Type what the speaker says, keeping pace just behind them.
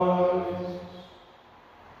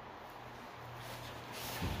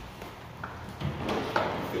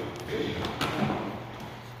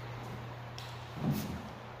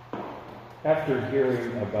after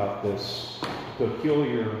hearing about this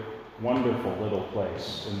peculiar, wonderful little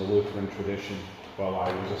place in the Lutheran tradition while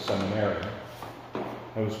I was a seminarian,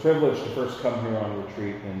 I was privileged to first come here on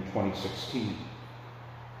retreat in 2016.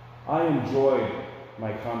 I enjoyed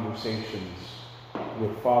my conversations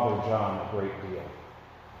with Father John a great deal,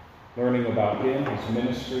 learning about him, his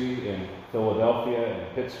ministry in Philadelphia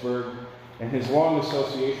and Pittsburgh, and his long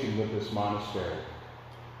association with this monastery.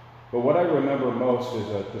 But what I remember most is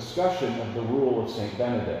a discussion of the Rule of St.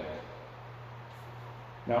 Benedict.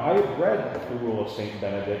 Now, I had read the Rule of St.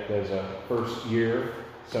 Benedict as a first-year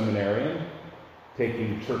seminarian,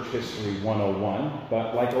 taking Church History 101,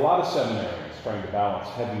 but like a lot of seminarians trying to balance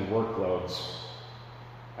heavy workloads,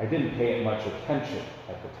 I didn't pay it much attention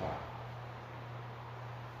at the time.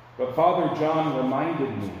 But Father John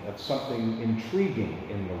reminded me of something intriguing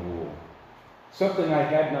in the rule, something I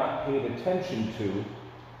had not paid attention to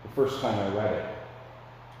the first time I read it.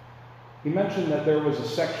 He mentioned that there was a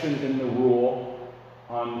section in the rule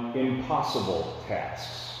on impossible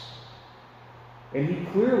tasks. And he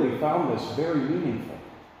clearly found this very meaningful,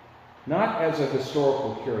 not as a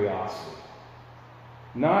historical curiosity,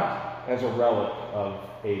 not as a relic of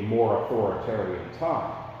a more authoritarian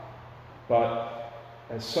time, but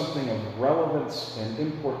as something of relevance and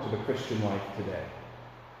import to the Christian life today.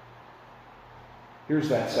 Here's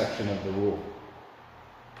that section of the rule.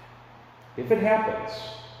 If it happens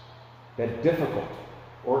that difficult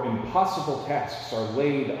or impossible tasks are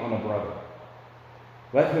laid on a brother,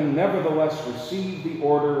 let him nevertheless receive the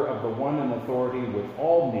order of the one in authority with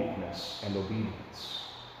all meekness and obedience.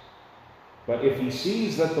 But if he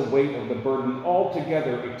sees that the weight of the burden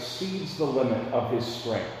altogether exceeds the limit of his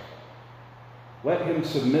strength, let him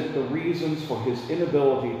submit the reasons for his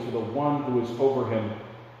inability to the one who is over him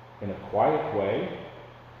in a quiet way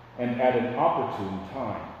and at an opportune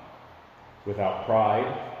time, without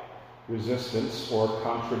pride, resistance, or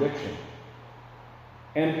contradiction.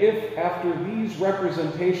 And if after these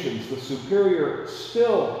representations the superior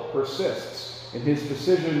still persists in his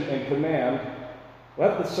decision and command,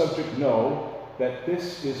 let the subject know that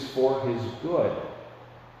this is for his good,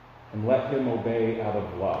 and let him obey out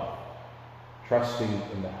of love, trusting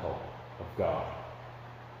in the help of God.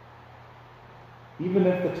 Even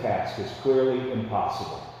if the task is clearly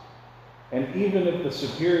impossible, and even if the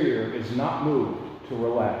superior is not moved to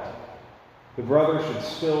relent, the brother should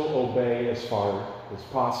still obey as far as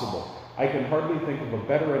possible. I can hardly think of a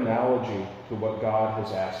better analogy to what God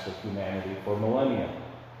has asked of humanity for millennia.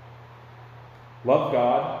 Love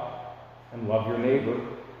God and love your neighbor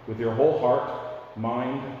with your whole heart,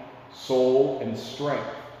 mind, soul, and strength.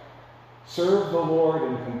 Serve the Lord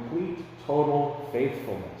in complete, total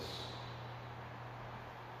faithfulness.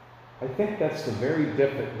 I think that's the very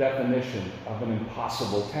definition of an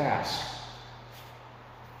impossible task.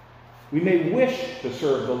 We may wish to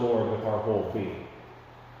serve the Lord with our whole being,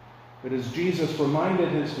 but as Jesus reminded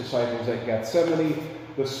his disciples at Gethsemane,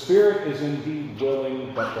 the spirit is indeed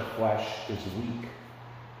willing, but the flesh is weak.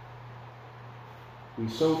 We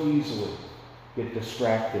so easily get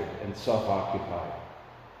distracted and self-occupied.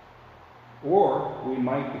 Or we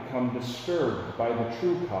might become disturbed by the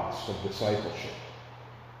true cost of discipleship.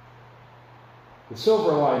 The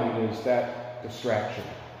silver lining is that distraction,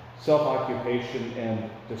 self-occupation, and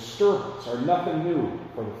disturbance are nothing new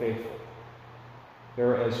for the faithful.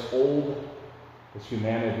 They're as old as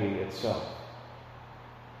humanity itself.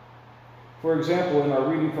 For example, in our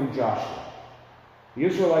reading from Joshua, the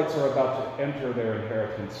Israelites are about to enter their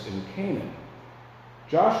inheritance in Canaan.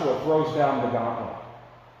 Joshua throws down the gauntlet,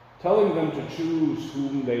 telling them to choose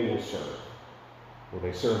whom they will serve. Will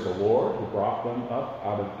they serve the Lord, who brought them up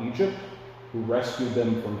out of Egypt, who rescued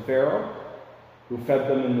them from Pharaoh, who fed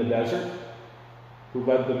them in the desert, who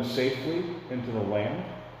led them safely into the land?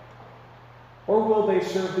 Or will they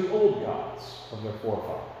serve the old gods of their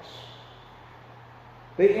forefathers?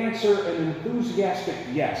 They answer an enthusiastic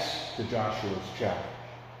yes to Joshua's challenge.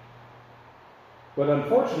 But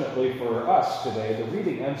unfortunately for us today, the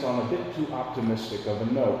reading ends on a bit too optimistic of a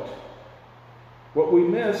note. What we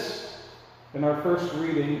miss in our first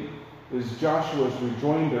reading is Joshua's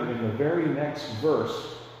rejoinder in the very next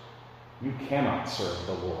verse: you cannot serve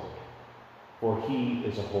the Lord, for he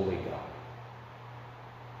is a holy God.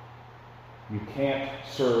 You can't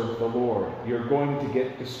serve the Lord. You're going to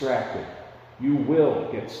get distracted. You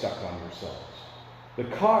will get stuck on yourselves. The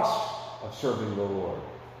cost of serving the Lord,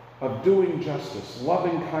 of doing justice,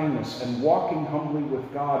 loving kindness, and walking humbly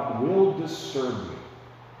with God will disturb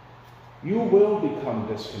you. You will become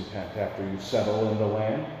discontent after you settle in the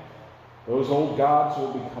land. Those old gods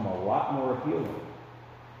will become a lot more appealing.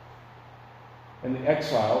 In the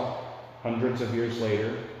exile, hundreds of years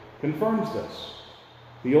later, confirms this.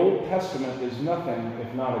 The Old Testament is nothing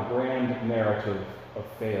if not a grand narrative of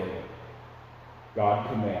failure. God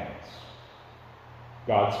commands.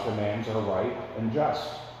 God's commands are right and just.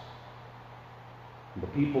 The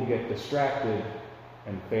people get distracted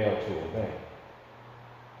and fail to obey.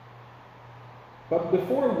 But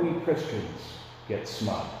before we Christians get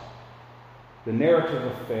smug, the narrative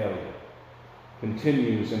of failure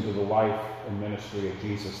continues into the life and ministry of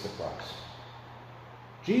Jesus the Christ.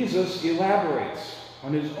 Jesus elaborates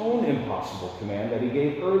on his own impossible command that he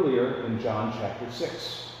gave earlier in John chapter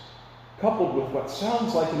 6, coupled with what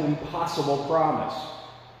sounds like an impossible promise.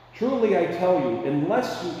 Truly I tell you,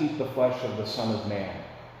 unless you eat the flesh of the Son of Man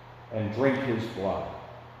and drink his blood,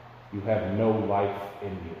 you have no life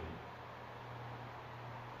in you.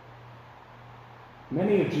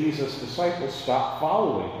 Many of Jesus' disciples stopped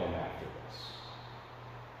following him after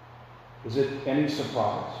this. Is it any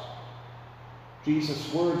surprise?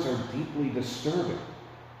 Jesus' words are deeply disturbing.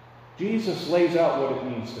 Jesus lays out what it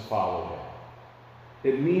means to follow him.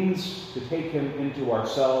 It means to take him into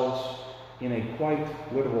ourselves in a quite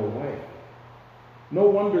literal way. No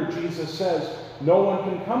wonder Jesus says, "No one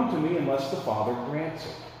can come to me unless the Father grants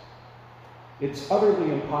it." It's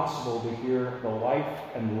utterly impossible to hear the life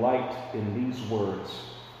and light in these words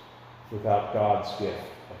without God's gift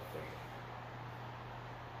of faith.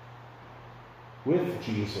 With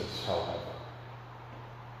Jesus, however,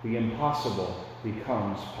 the impossible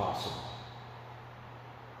becomes possible.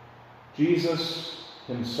 Jesus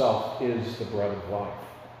himself is the bread of life,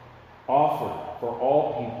 offered for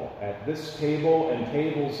all people at this table and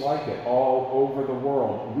tables like it all over the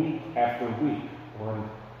world, week after week, or in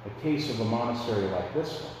the case of a monastery like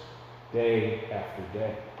this one, day after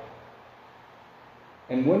day.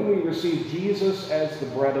 And when we receive Jesus as the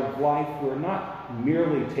bread of life, we're not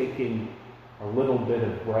merely taking a little bit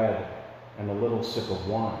of bread and a little sip of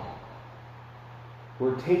wine.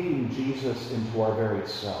 We're taking Jesus into our very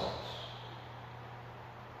selves.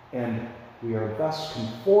 And we are thus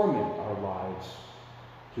conforming our lives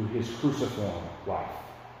to his cruciform life.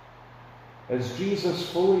 As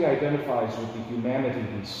Jesus fully identifies with the humanity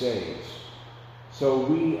he saves, so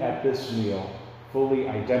we at this meal fully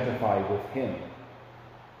identify with him,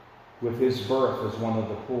 with his birth as one of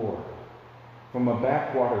the poor, from a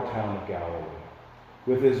backwater town of Galilee,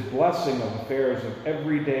 with his blessing of affairs of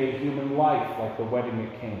everyday human life like the wedding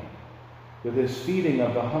at Cana, with his feeding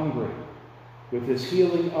of the hungry, with his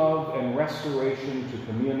healing of and restoration to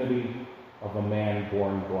community of a man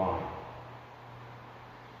born blind.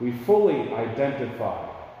 We fully identify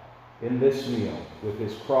in this meal with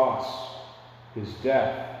his cross, his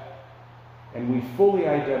death, and we fully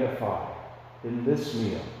identify in this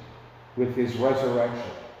meal with his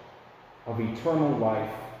resurrection of eternal life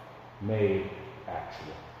made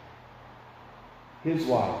actual. His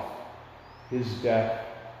life, his death,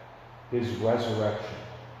 his resurrection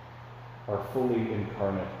are fully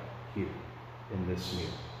incarnate here in this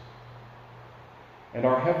meal. And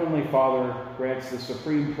our Heavenly Father grants the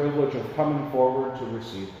supreme privilege of coming forward to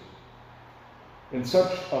receive it. In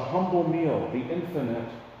such a humble meal, the infinite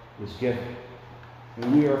is given,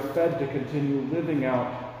 and we are fed to continue living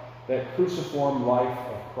out that cruciform life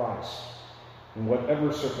of Christ in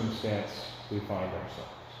whatever circumstance we find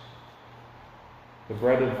ourselves. The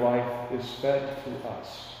bread of life is fed to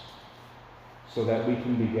us so that we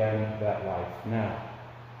can begin that life now.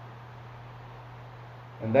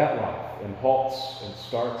 And that life, in halts and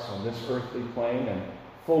starts on this earthly plane and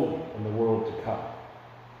fully in the world to come,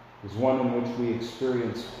 is one in which we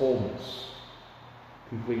experience wholeness,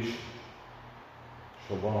 completion,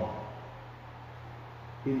 shalom.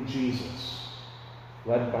 In Jesus,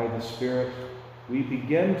 led by the Spirit, we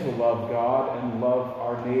begin to love God and love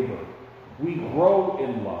our neighbor. We grow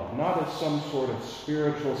in love, not as some sort of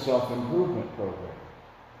spiritual self-improvement program,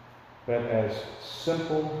 but as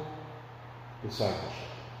simple discipleship.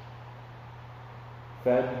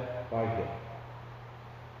 Fed by him,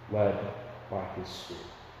 led by his Spirit.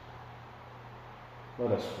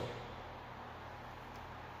 Let us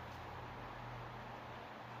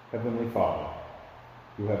pray. Heavenly Father,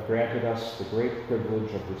 you have granted us the great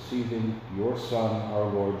privilege of receiving your Son, our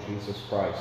Lord Jesus Christ,